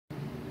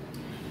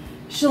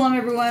Shalom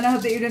everyone, I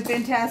hope that you're doing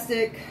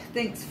fantastic.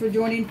 Thanks for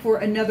joining for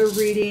another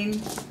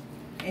reading,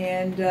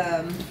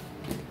 and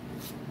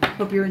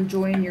hope you're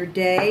enjoying your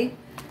day.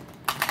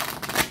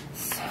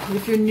 So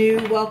if you're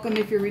new, welcome.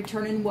 If you're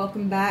returning,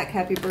 welcome back.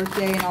 Happy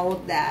birthday and all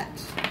of that.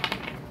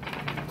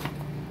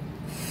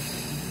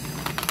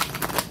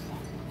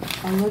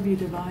 I love you,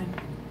 Divine.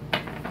 I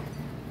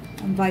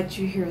invite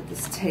you here at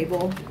this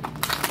table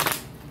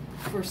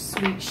for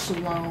sweet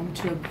shalom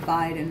to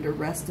abide and to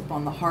rest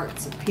upon the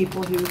hearts of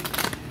people who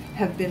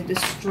have been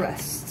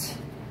distressed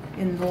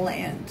in the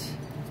land.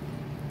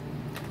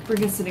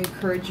 Bring us an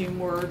encouraging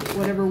word,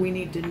 whatever we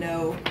need to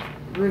know,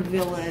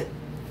 reveal it.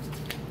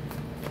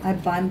 I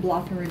bind,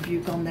 block, and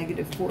rebuke all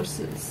negative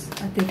forces.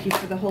 I thank you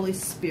for the Holy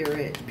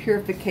Spirit,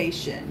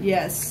 purification,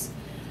 yes,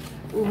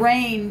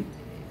 rain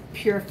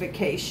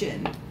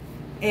purification.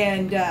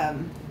 And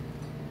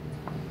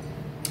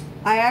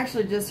I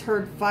actually just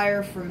heard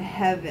fire from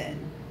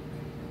heaven,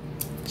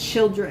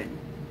 children,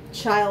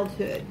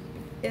 childhood,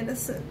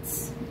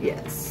 innocence,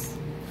 yes.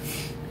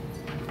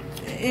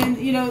 And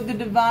you know, the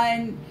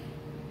divine,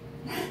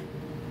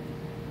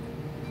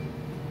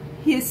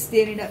 he is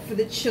standing up for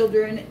the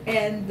children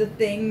and the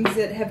things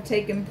that have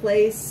taken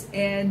place,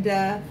 and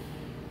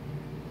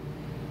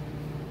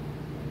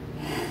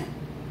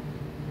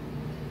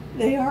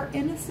they are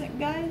innocent,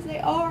 guys, they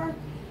are.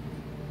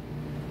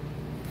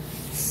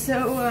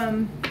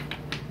 So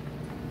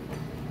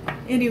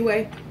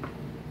anyway,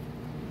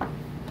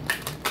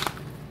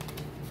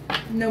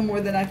 no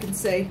more than I can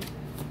say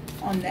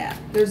on that.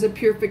 There's a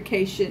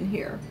purification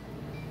here.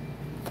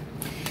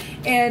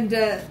 And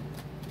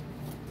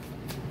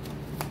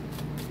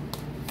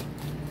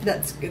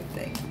that's a good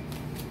thing.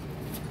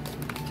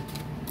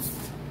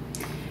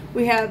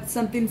 We have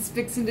something's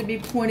fixing to be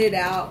pointed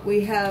out.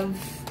 We have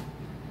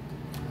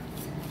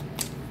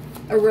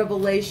a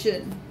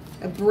revelation,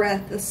 a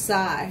breath, a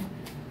sigh.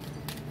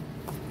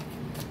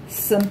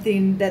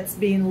 Something that's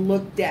being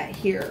looked at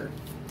here.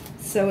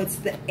 So it's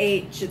the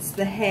H, it's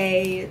the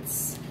hey,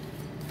 it's,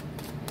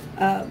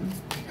 and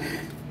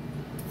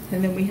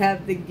then we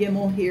have the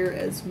Gimel here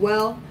as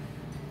well.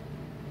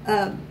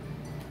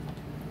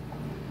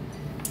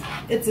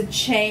 It's a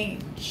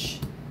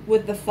change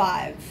with the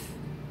 5.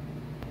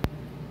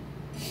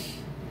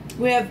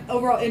 We have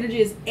overall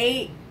energy is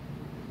 8,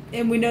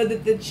 and we know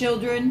that the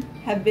children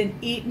have been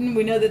eaten.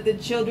 We know that the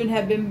children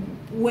have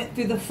went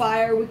through the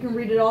fire. We can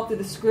read it all through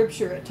the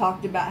scripture. It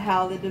talked about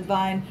how the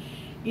divine,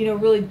 you know,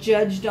 really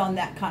judged on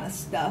that kind of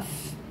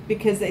stuff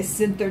because they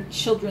sent their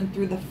children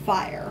through the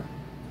fire.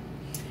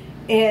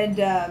 And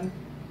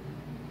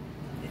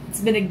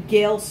it's been a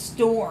gale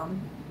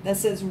storm. That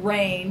says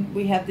rain.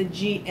 We have the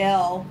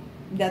GL.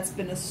 That's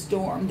been a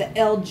storm. The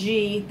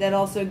LG, that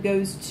also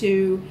goes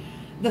to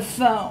the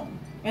foam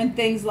and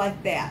things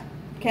like that.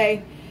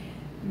 Okay.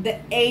 The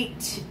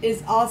 8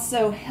 is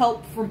also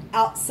help from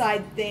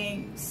outside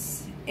things.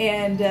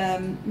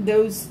 And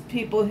those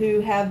people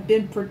who have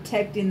been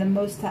protecting the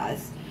Most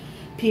High's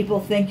people,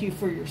 thank you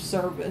for your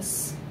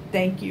service.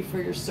 Thank you for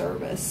your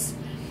service.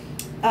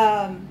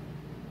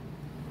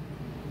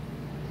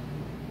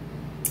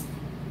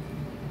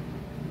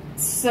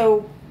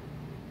 So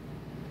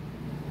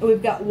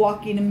we've got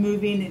walking and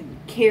moving and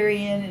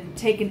carrying and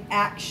taking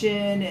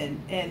action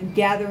and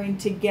gathering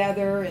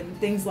together and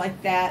things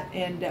like that,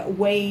 and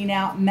weighing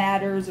out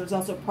matters. There's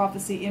also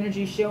prophecy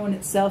energy showing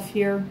itself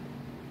here,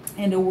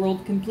 and a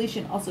world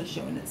completion also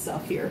showing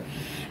itself here.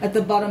 At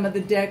the bottom of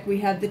the deck we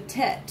have the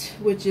Tet,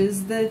 which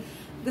is the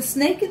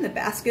snake in the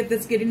basket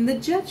that's getting the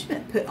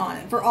judgment put on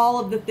it for all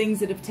of the things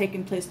that have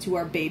taken place to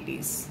our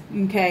babies.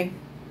 Okay,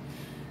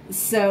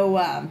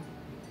 so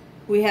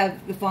we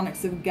have the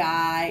phonics of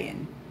Guy,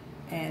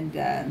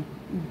 and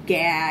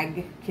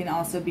Gag can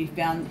also be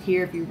found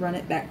here if you run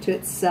it back to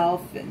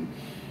itself, and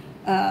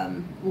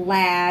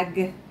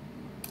Lag.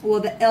 Well,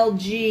 the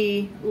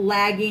LG,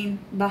 lagging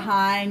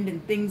behind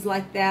and things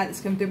like that, is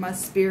coming through my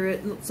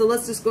spirit. So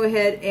let's just go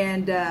ahead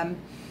and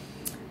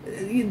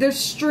there's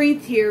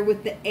strength here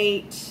with the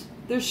 8.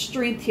 There's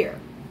strength here,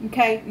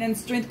 okay? And then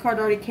strength card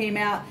already came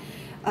out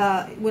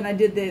when I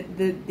did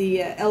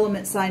the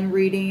element sign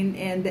reading,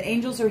 and the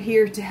angels are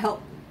here to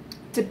help,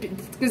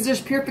 because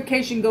there's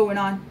purification going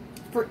on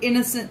for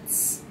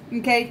innocence,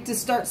 okay? To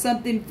start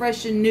something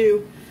fresh and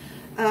new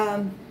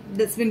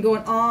that's been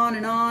going on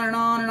and on and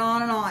on and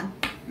on and on.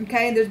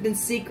 Okay, there's been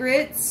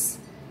secrets.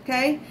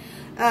 Okay,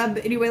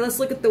 but anyway, let's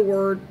look at the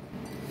word.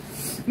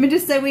 Let me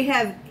just say we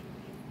have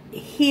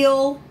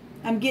heel.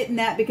 I'm getting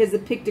that because the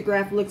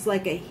pictograph looks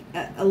like a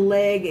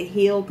leg, a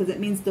heel, because it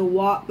means to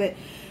walk.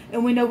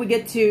 And we know we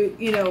get to,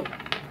 you know,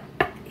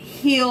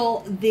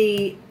 heal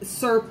the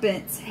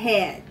serpent's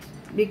head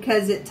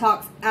because it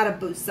talks out of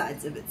both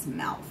sides of its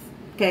mouth.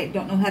 Okay,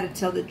 don't know how to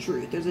tell the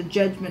truth. There's a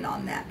judgment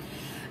on that.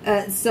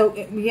 So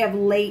we have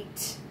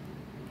late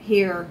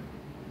here.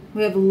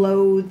 We have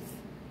loathe.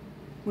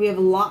 We have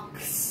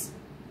locks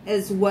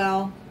as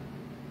well.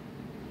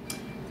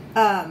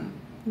 But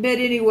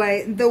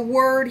anyway, the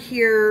word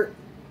here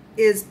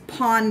is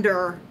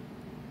ponder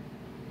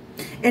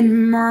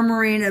and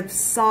murmuring of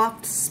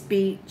soft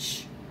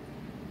speech.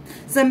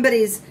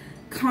 Somebody's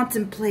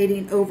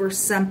contemplating over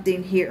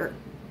something here,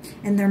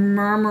 and they're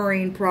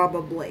murmuring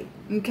probably,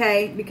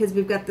 okay, because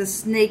we've got the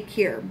snake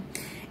here,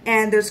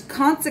 and there's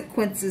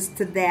consequences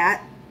to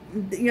that.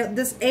 You know,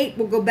 this 8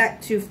 will go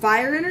back to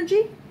fire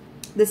energy.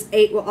 This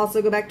 8 will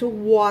also go back to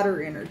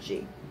water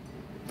energy.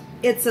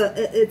 It's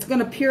going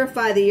to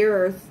purify the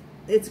earth.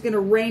 It's going to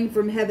rain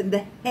from heaven.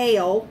 The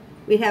hail,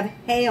 we have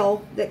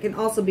hail that can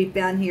also be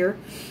found here,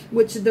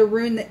 which the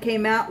rune that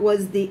came out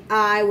was the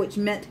I, which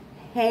meant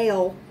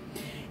hail.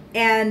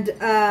 And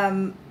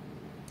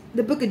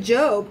the book of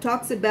Job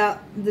talks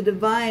about the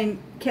divine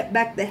kept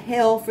back the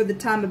hail for the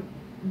time of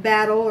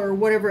battle, or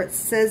whatever it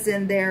says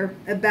in there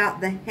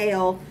about the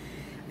hail.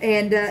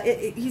 And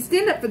he's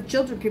standing up for the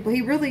children, people.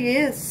 He really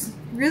is.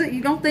 Really,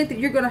 you don't think that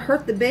you're going to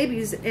hurt the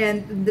babies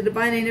and the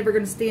divine ain't ever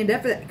going to stand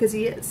up for that, because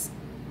he is.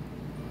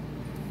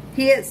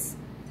 He is.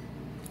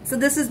 So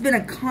this has been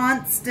a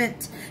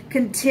constant,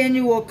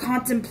 continual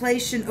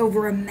contemplation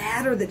over a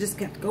matter that just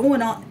kept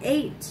going on.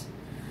 8.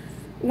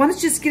 Why don't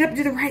you just get up and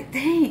do the right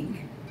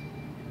thing?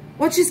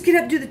 Why don't you just get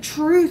up and do the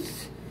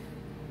truth?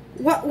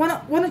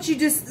 Why don't you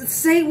just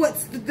say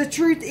what the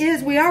truth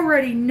is? We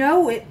already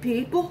know it,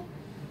 people.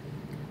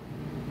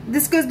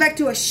 This goes back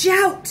to a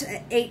shout,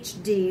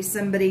 HD.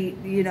 Somebody,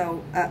 you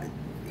know,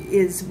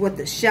 is what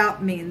the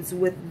shout means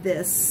with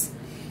this.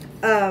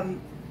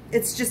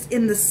 It's just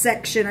in the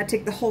section. I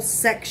take the whole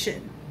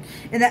section.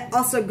 And that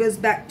also goes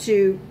back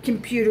to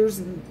computers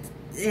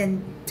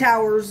and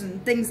towers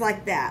and things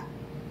like that.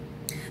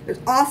 There's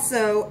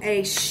also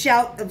a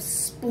shout of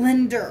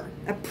splendor.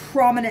 A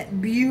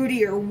prominent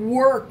beauty or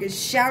work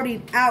is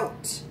shouting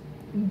out.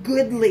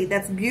 Goodly.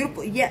 That's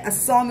beautiful. Yet a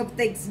song of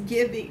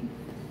thanksgiving.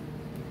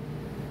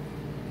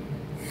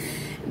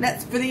 And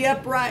that's for the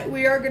upright.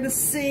 We are going to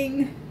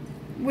sing.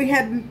 We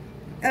have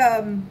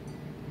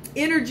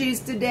energies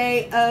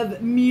today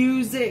of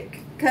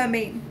music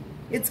coming.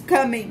 It's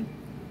coming.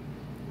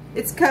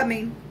 It's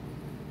coming.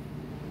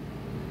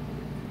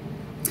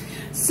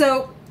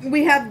 So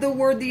we have the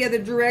word the other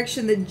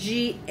direction, the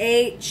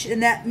GH,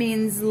 and that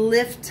means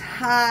lift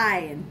high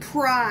and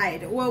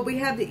pride. Well, we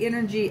have the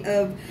energy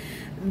of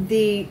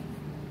the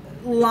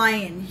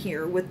lion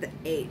here with the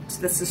 8.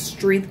 That's a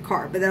strength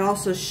card, but that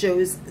also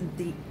shows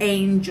the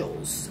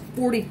angels.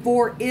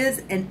 44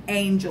 is an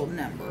angel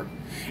number.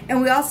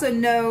 And we also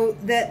know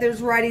that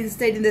there's writing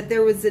stating that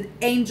there was an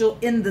angel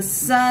in the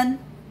sun.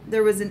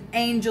 There was an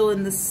angel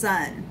in the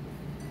sun.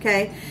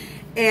 Okay?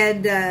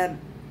 And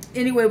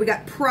anyway, we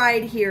got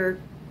pride here.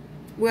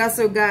 We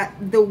also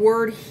got the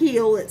word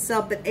heal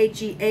itself at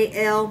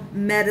H-E-A-L,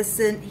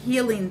 medicine,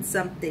 healing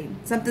something.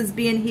 Something's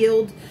being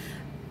healed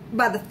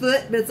by the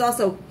foot, but it's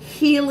also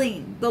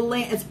healing the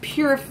land. It's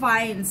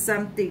purifying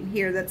something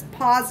here that's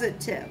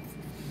positive.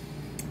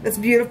 That's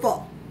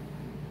beautiful.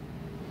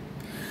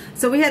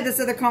 So we had this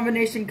other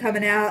combination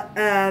coming out.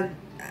 I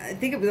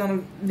think it was on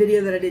a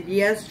video that I did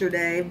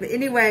yesterday. But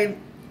anyway,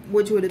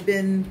 which would have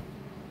been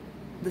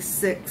the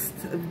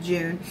 6th of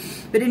June.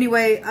 But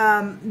anyway,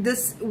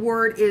 this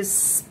word is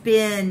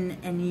spin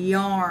and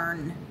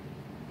yarn.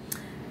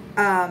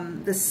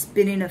 The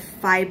spinning of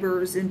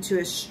fibers into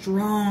a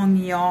strong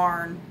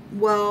yarn.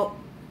 Well,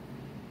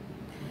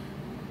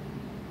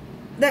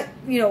 that,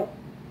 you know,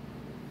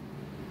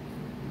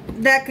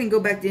 that can go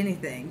back to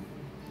anything.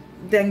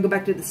 That can go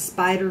back to the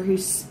spider who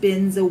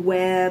spins a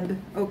web.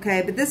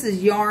 Okay, but this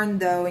is yarn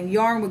though, and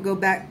yarn would go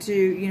back to,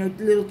 you know,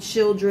 little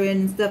children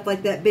and stuff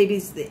like that.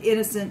 Babies, the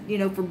innocent, you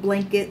know, for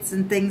blankets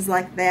and things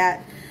like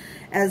that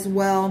as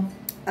well.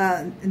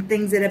 And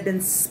things that have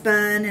been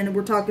spun, and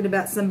we're talking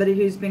about somebody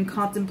who's been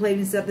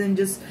contemplating something,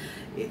 just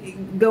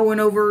going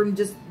over and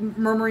just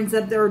murmuring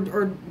something,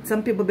 or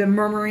some people have been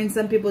murmuring,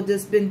 some people have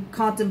just been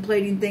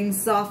contemplating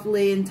things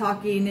softly and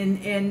talking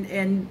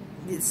and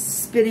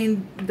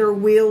spinning their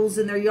wheels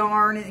and their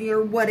yarn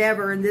or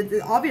whatever.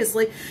 And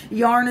obviously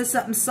yarn is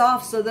something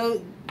soft, so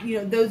those, you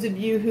know, those of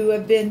you who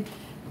have been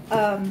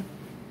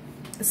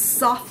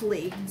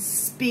softly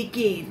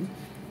speaking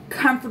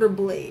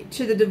comfortably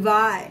to the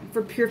divine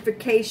for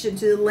purification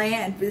to the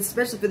land,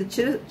 especially for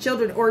the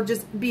children, or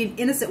just being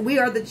innocent. We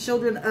are the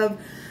children of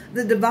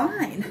the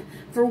divine.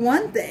 For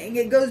one thing,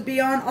 it goes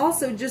beyond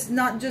also just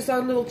not just our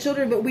little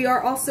children, but we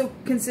are also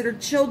considered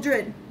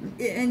children.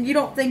 And you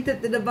don't think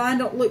that the divine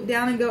don't look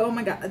down and go, oh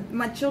my God,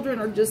 my children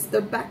are just,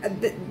 they're back.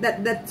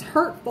 That's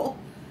hurtful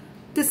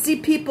to see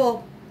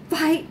people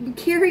fight and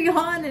carry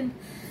on and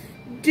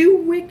do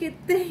wicked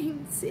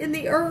things in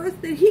the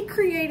earth that he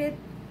created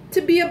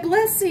to be a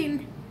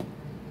blessing.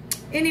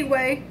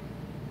 Anyway,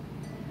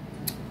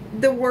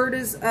 the word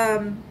is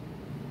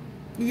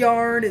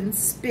yarn and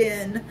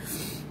spin,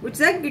 which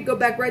that could go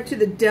back right to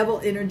the devil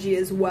energy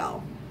as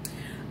well.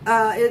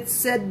 It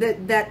said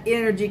that that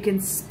energy can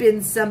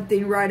spin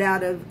something right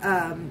out of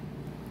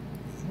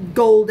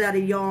gold out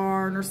of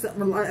yarn or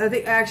something. I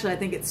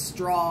think it's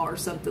straw or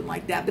something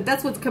like that. But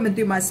that's what's coming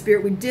through my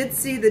spirit. We did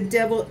see the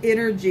devil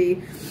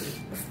energy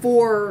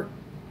for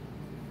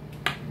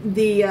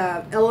the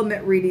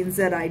element readings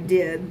that I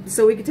did.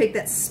 So we could take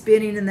that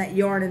spinning and that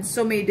yarn in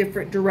so many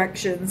different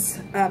directions,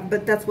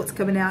 but that's what's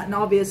coming out. And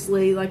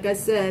obviously, like I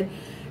said,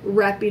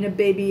 wrapping a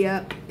baby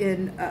up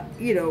in,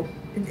 you know,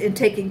 and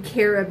taking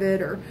care of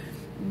it, or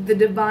the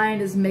divine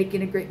is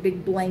making a great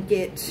big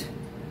blanket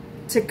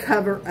to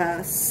cover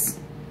us.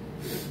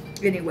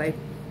 Anyway,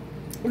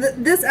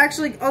 this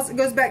actually also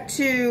goes back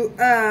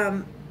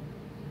to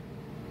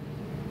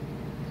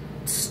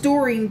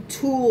storing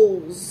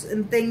tools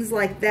and things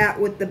like that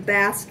with the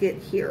basket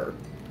here.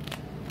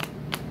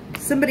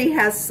 Somebody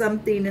has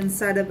something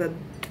inside of a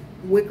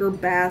wicker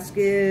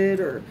basket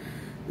or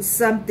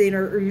something,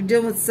 or you're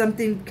dealing with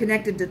something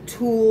connected to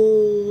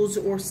tools,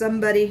 or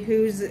somebody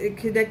who's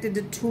connected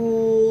to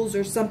tools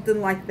or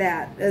something like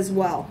that as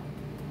well.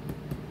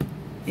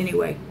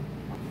 Anyway,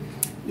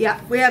 yeah,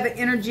 we have an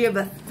energy of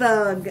a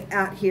thug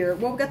out here.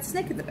 Well, we got the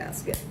snake in the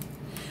basket.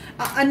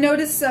 I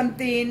noticed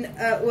something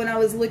when I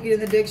was looking in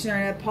the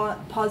dictionary. I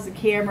paused the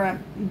camera.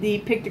 The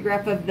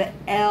pictograph of the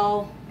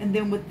L, and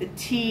then with the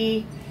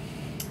T,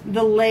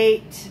 the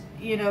late,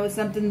 you know,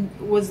 something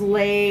was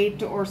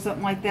late or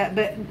something like that.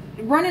 But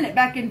running it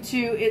back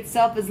into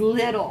itself as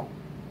little.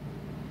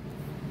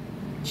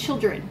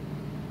 Children.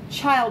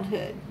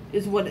 Childhood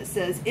is what it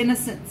says.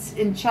 Innocence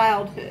in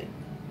childhood.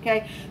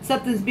 Okay?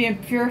 Something's being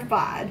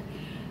purified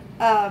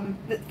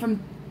from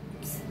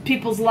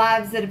people's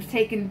lives that have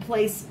taken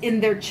place in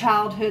their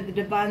childhood. The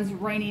divine's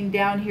raining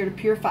down here to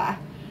purify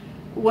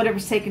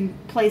whatever's taken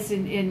place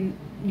in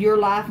your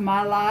life,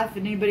 my life,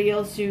 and anybody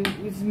else who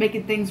is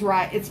making things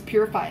right. It's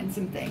purifying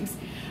some things.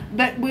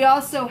 But we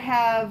also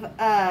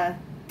have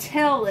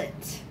tell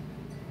it,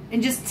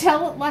 and just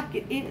tell it like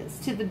it is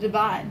to the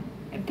divine,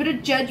 and put a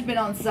judgment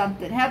on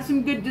something. Have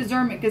some good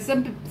discernment, because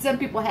some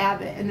people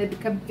have it and they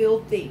become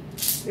filthy.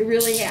 They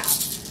really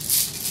have.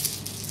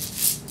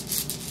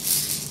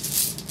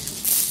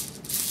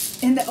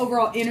 And the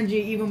overall energy,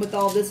 even with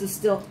all this, is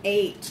still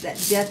 8, that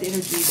death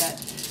energy.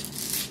 That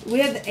we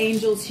have the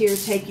angels here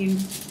taking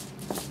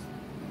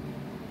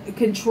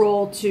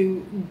control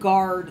to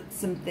guard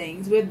some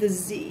things. We have the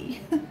Z.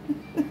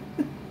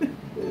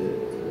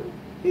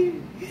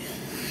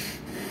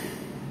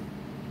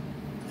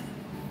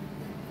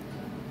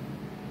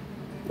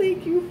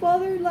 Thank you,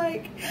 Father.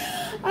 Like,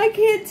 I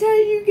can't tell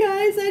you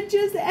guys, I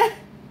just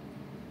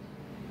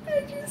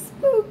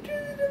spoke to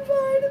the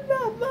divine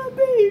about my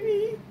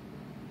baby.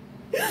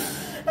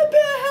 About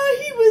how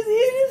he was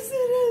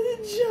innocent as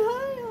a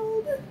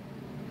child.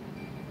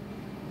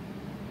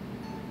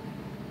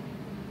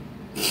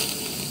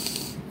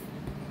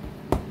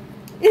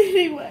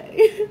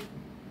 Anyway,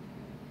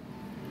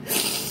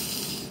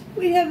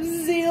 we have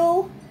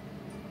Zeal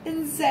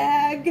and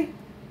Zag.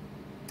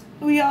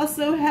 We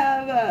also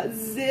have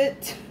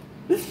Zit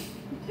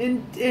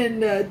and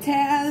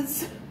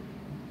Taz.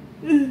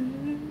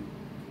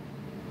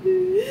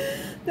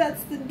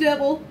 That's the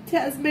devil,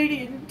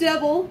 Tasmanian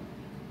devil.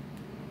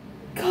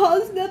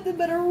 Caused nothing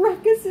but a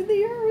ruckus in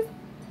the earth.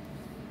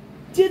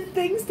 Did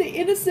things to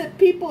innocent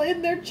people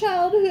in their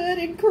childhood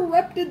and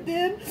corrupted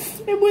them.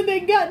 And when they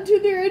got into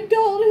their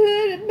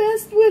adulthood, it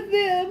messed with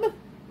them.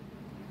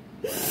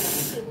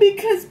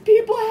 Because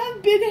people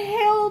have been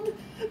held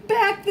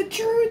back the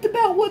truth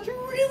about what's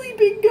really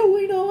been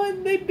going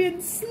on. They've been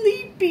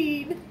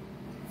sleeping.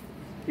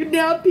 And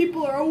now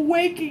people are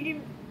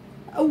awakening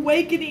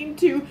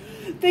to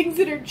things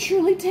that are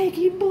truly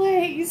taking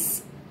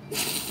place.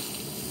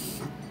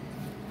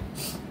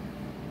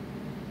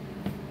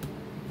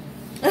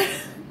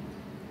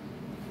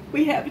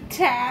 We have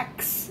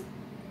tacks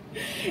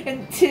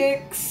and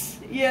ticks,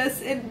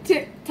 yes, and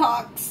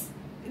tick-tocks,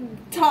 and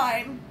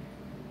time.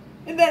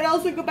 And that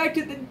also go back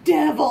to the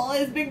devil.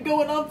 It's been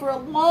going on for a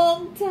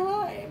long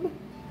time.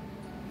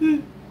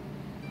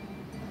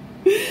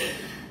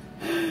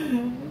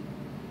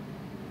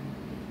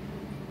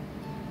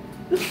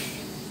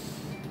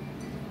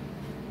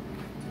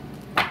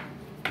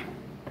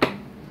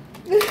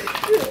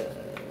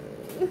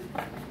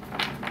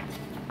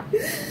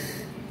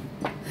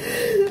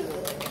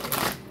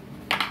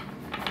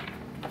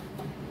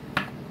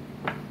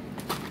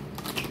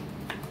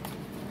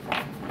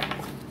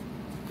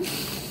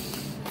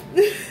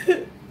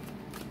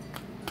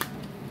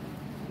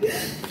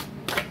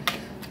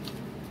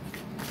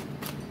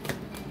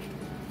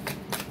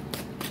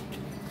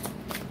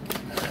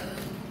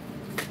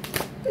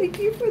 Thank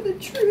you for the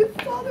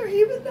truth, Father,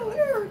 even though it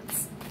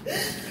hurts.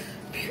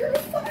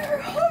 Purify our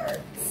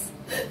hearts.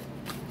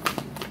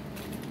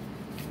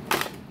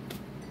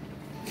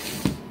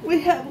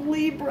 We have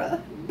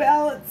Libra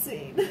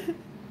balancing.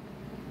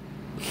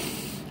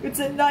 It's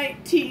a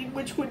 19,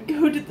 which would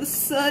go to the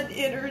sun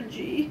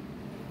energy.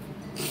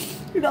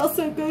 It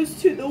also goes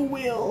to the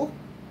will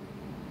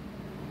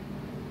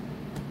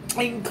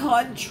and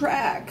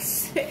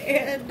contracts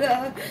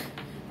and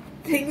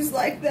things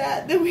like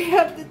that. Then we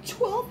have the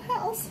 12th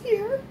house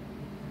here.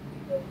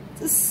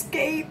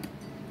 Escape.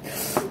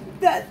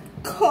 That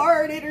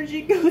card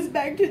energy goes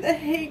back to the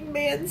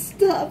hangman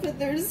stuff, and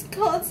there's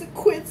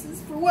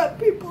consequences for what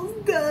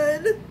people's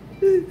done.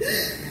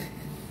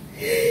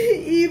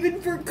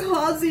 even for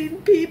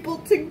causing people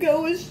to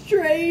go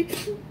astray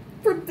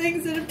from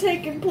things that have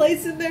taken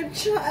place in their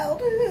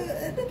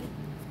childhood.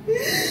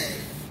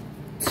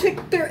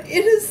 Took their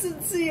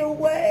innocency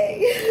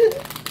away.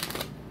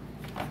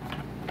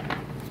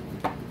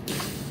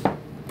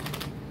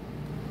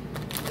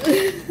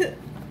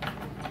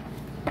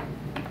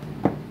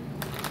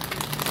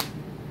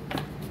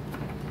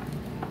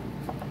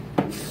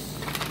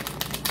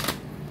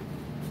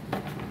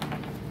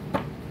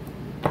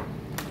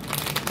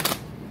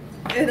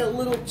 And a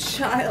little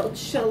child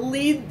shall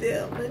lead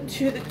them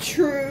into the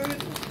truth.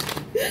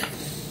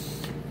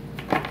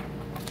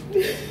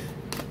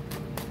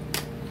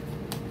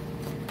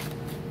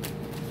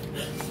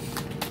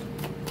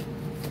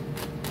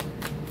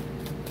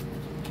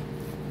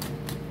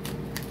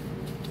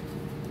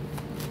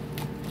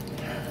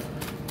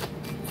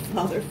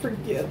 Father,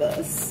 forgive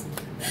us.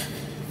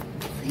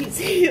 Please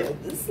heal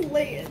this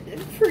land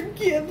and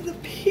forgive the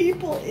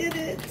people in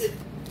it.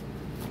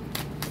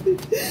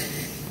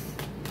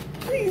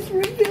 Please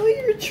reveal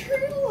your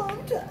true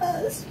love to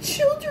us,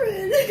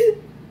 children.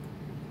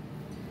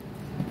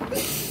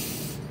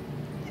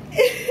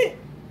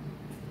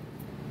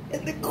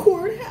 In the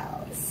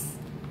courthouse.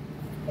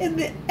 And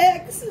the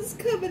ex is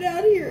coming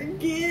out here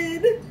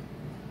again.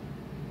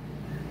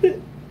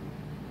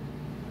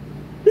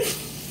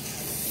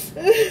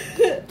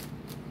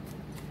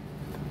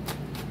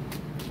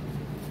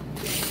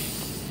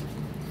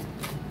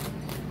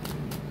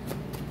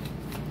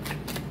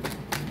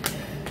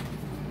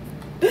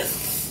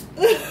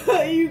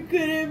 You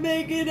couldn't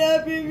make it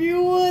up if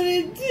you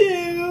wanted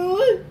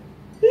to.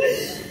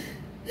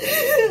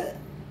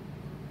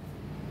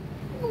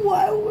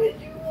 Why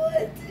would you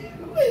want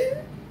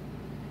to?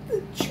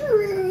 The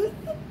truth.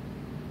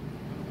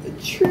 The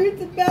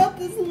truth about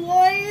this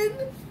lion.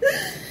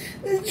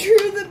 The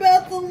truth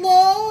about the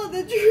law.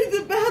 The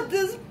truth about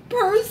this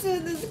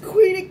person, this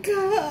Queen of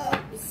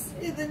Cups.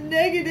 And the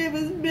negative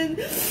has been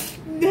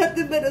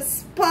nothing but a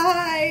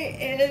spy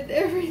and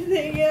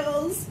everything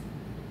else.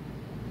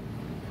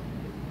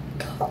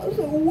 Cause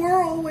a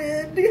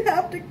whirlwind to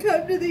have to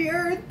come to the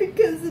earth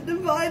because the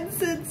divine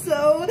said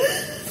so.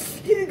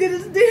 He's gonna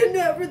stand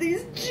up for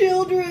these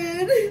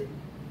children.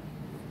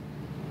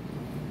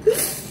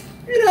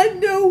 And I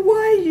know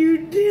why you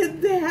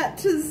did that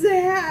to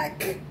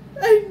Zach.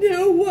 I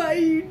know why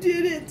you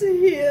did it to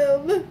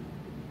him.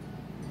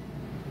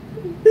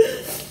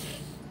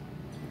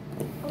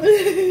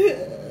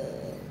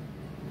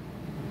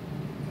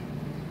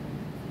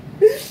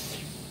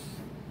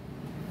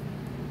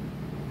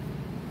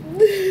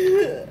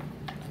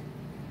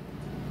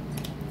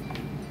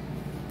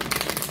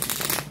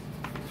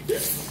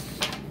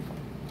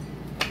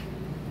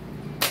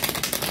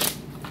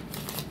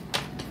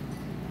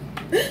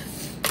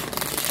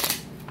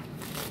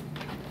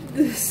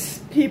 This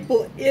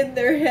people in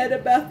their head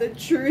about the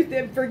truth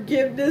and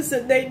forgiveness,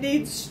 and they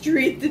need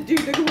strength to do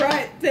the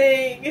right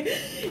thing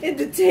and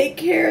to take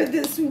care of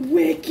this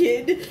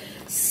wicked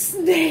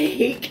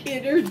snake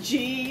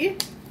energy.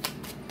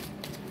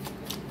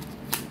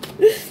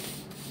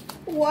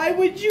 Why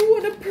would you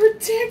want to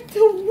protect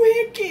the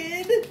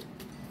wicked?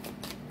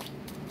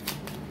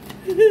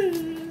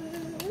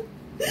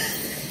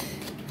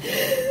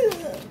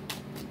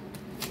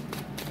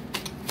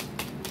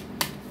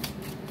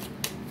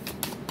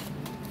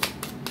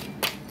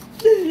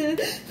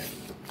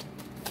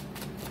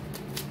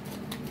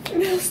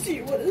 What else do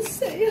you want to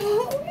say,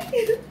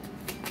 Holly?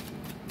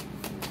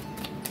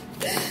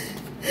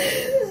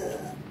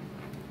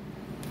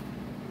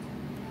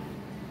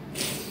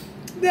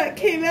 That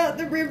came out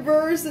in the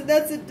reverse, and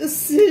that's a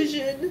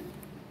decision.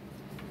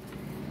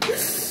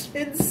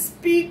 And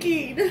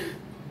speaking,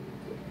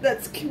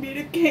 that's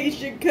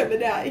communication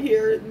coming out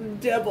here.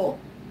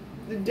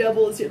 The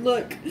devil is here.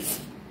 Look.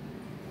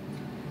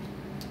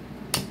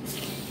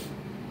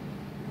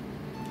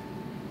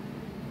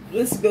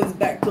 This goes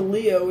back to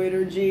Leo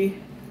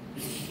energy.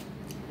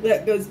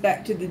 That goes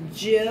back to the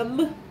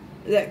gym.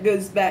 That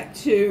goes back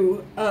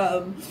to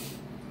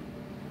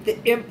the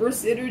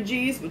Empress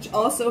energies, which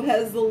also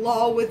has the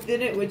law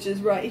within it, which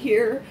is right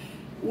here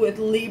with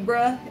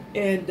Libra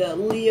and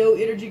Leo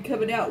energy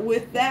coming out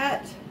with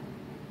that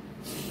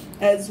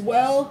as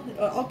well.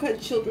 All kinds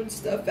of children's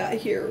stuff out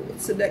here.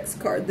 What's the next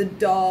card? The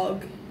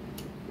dog.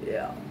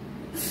 Yeah.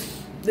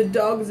 The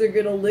dogs are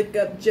going to lick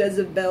up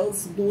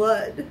Jezebel's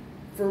blood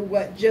for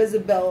what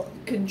Jezebel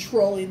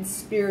controlling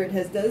spirit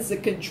has done. This is a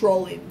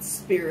controlling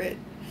spirit.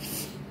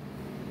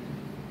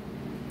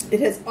 It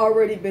has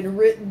already been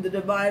written. The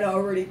divine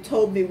already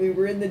told me we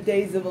were in the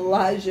days of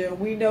Elijah.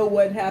 We know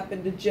what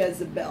happened to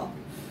Jezebel.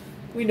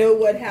 We know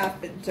what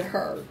happened to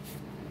her.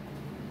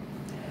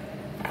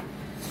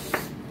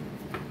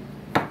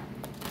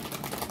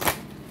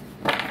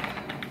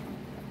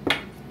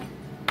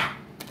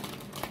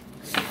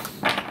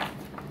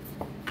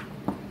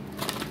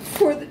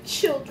 For the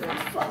children,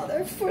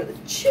 Father, for the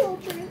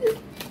children,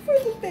 for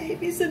the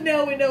babies. And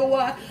now we know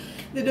why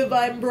the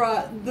divine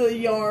brought the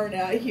yarn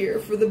out here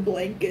for the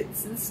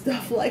blankets and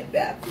stuff like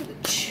that for the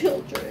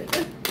children.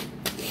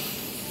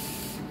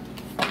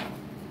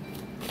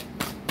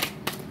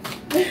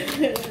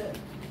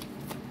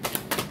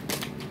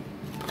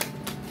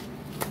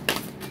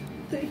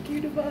 Thank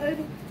you,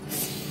 Divine.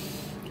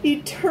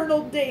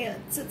 Eternal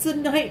dance. It's a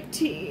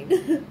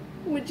 19,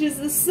 which is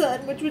the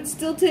sun, which would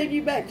still take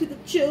you back to the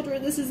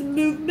children. This is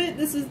movement.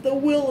 This is the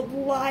will of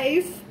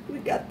life. We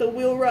got the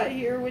will right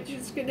here, which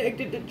is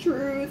connected to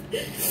truth.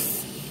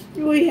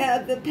 We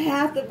have the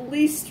path of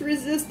least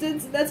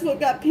resistance, and that's what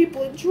got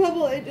people in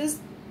trouble. They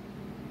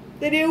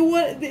didn't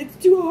want, it's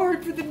too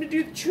hard for them to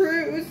do the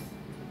truth.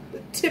 The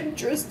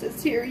temptress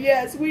is here.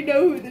 Yes, we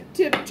know who the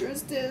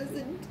temptress is,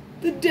 and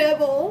the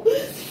devil.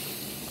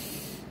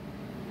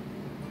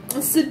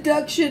 A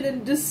seduction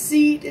and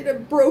deceit and a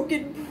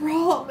broken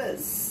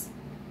promise.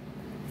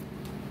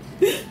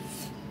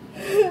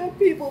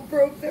 People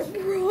broke their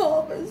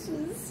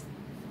promises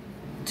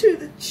to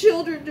the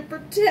children to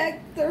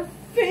protect their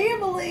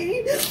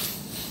family.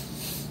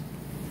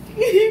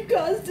 You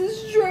caused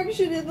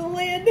destruction in the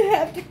land to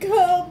have to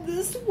come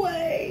this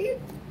way.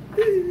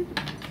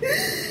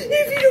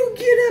 If you don't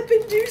get up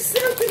and do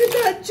something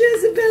about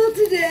Jezebel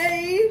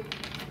today,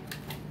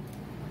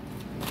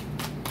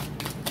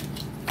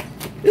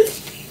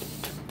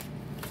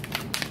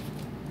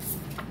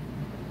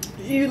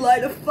 you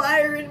light a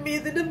fire in me.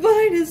 The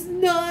divine is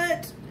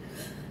not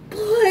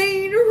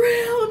playing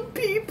around,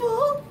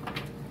 people.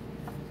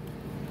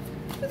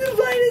 The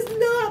divine is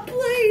not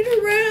playing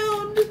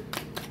around.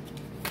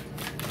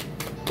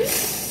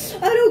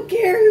 I don't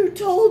care who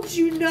told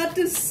you not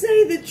to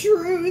say the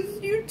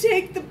truth. You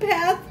take the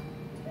path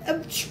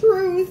of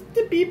truth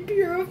to be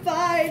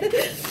purified.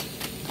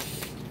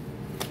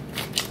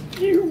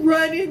 You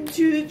run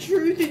into the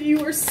truth and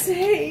you are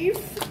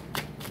safe.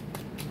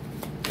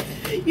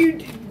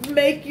 You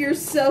make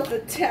yourself a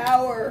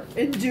tower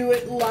and do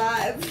it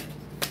live,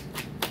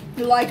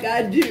 like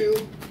I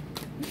do,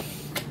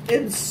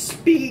 and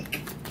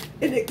speak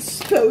and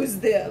expose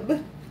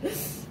them.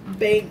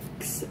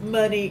 Banks,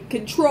 money,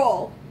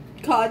 control,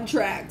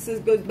 contracts. This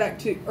goes back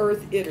to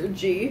earth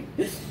energy.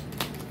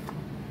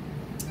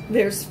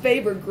 There's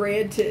favor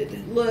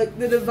granted. Look,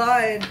 the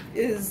divine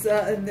is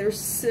and their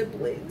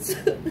siblings.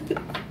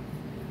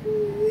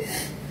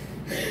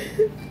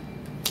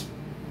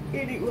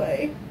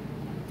 Anyway,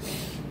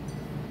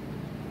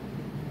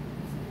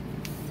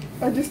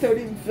 I just don't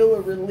even feel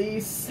a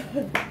release.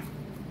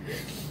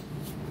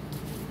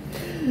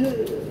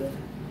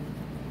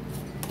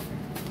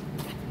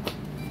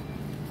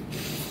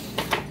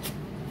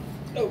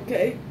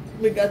 Okay,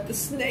 we got the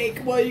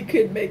snake. Well, you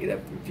could make it up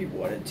if you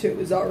wanted to. It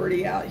was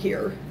already out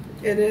here.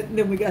 And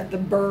then we got the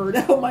bird.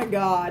 Oh my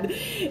God.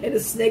 And the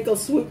snake will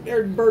swoop,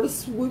 or bird will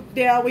swoop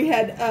down. We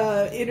had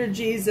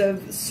energies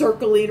of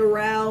circling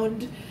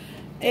around.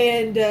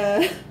 And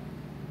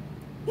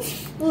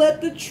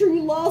let the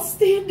true law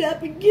stand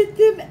up and get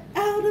them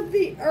out of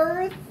the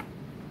earth.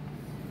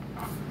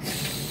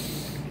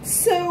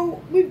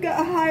 So we've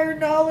got higher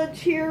knowledge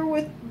here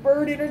with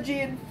bird energy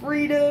and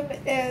freedom,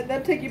 and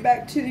that'll take you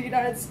back to the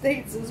United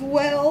States as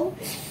well.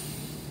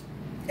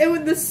 And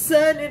when the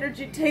sun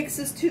energy takes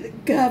us to the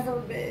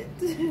government,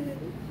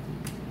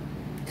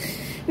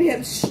 we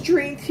have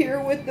strength here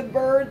with the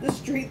bird. The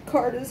strength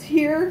card is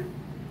here.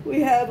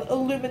 We have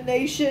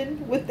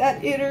illumination with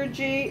that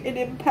energy and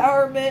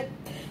empowerment,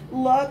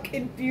 luck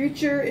and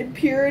future and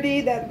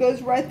purity. That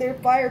goes right there.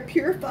 Fire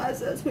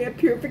purifies us. We have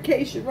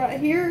purification right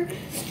here.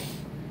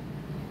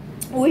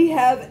 We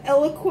have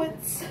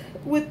eloquence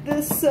with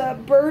this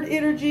bird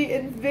energy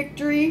and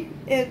victory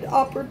and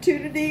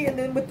opportunity. And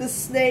then with the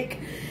snake,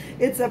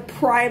 it's a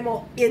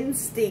primal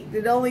instinct.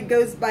 It only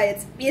goes by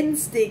its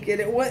instinct.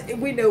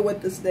 And we know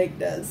what the snake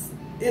does.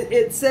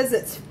 It says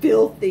it's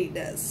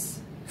filthiness.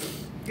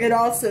 It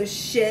also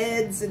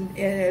sheds and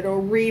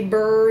it'll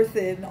rebirth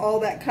and all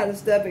that kind of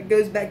stuff. It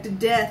goes back to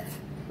death.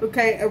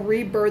 Okay, a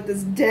rebirth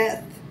is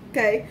death.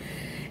 Okay,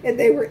 and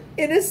they were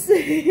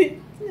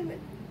innocent.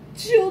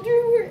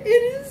 Children were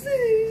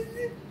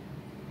innocent.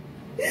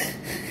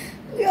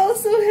 We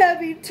also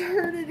have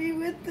eternity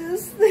with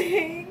this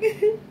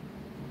thing.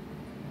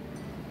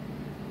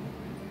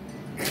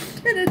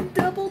 And a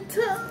double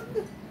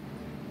tongue.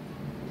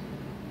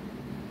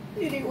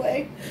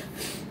 Anyway,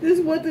 this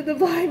is what the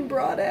divine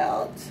brought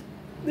out.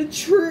 The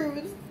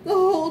truth. The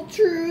whole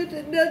truth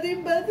and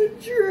nothing but the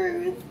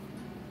truth.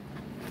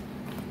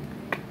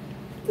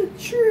 The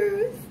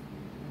truth.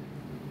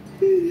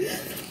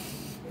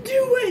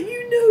 Do what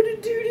you know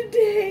to do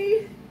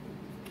today.